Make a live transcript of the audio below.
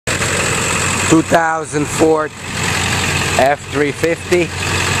2004 F350.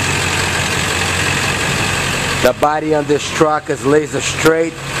 The body on this truck is laser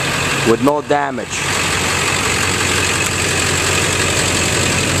straight with no damage.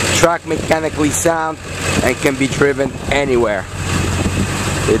 Truck mechanically sound and can be driven anywhere.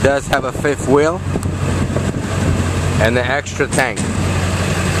 It does have a fifth wheel and an extra tank.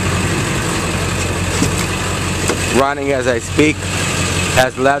 Running as I speak.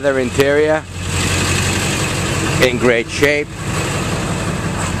 Has leather interior, in great shape.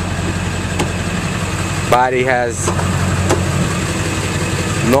 Body has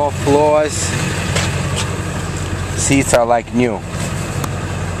no flaws. Seats are like new.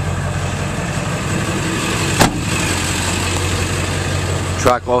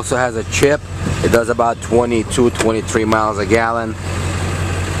 Truck also has a chip. It does about 22-23 miles a gallon.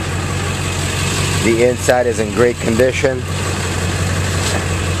 The inside is in great condition.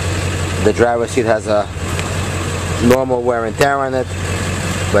 The driver's seat has a normal wear and tear on it,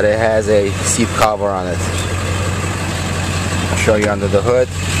 but it has a seat cover on it. I'll show you under the hood.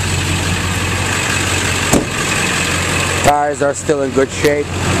 Tires are still in good shape.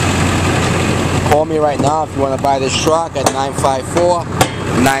 Call me right now if you want to buy this truck at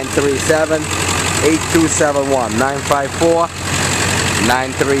 954-937-8271.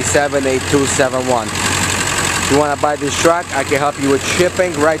 954-937-8271. If you want to buy this truck, I can help you with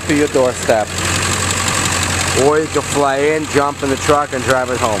shipping right to your doorstep. Or you can fly in, jump in the truck, and drive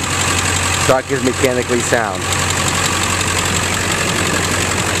it home. Truck is mechanically sound.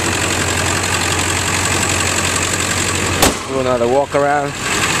 Do another walk around.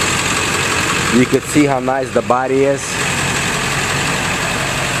 You can see how nice the body is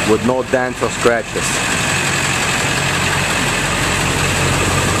with no dents or scratches.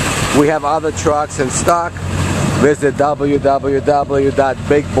 We have other trucks in stock. Visit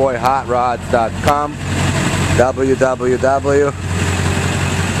www.bigboyhotrods.com.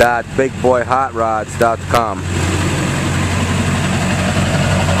 www.bigboyhotrods.com.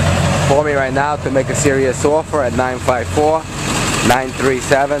 Call me right now to make a serious offer at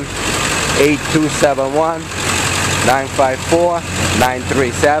 954-937-8271.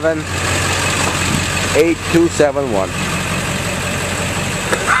 954-937-8271.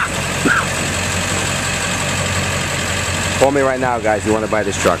 Call me right now, guys, if you want to buy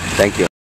this truck. Thank you.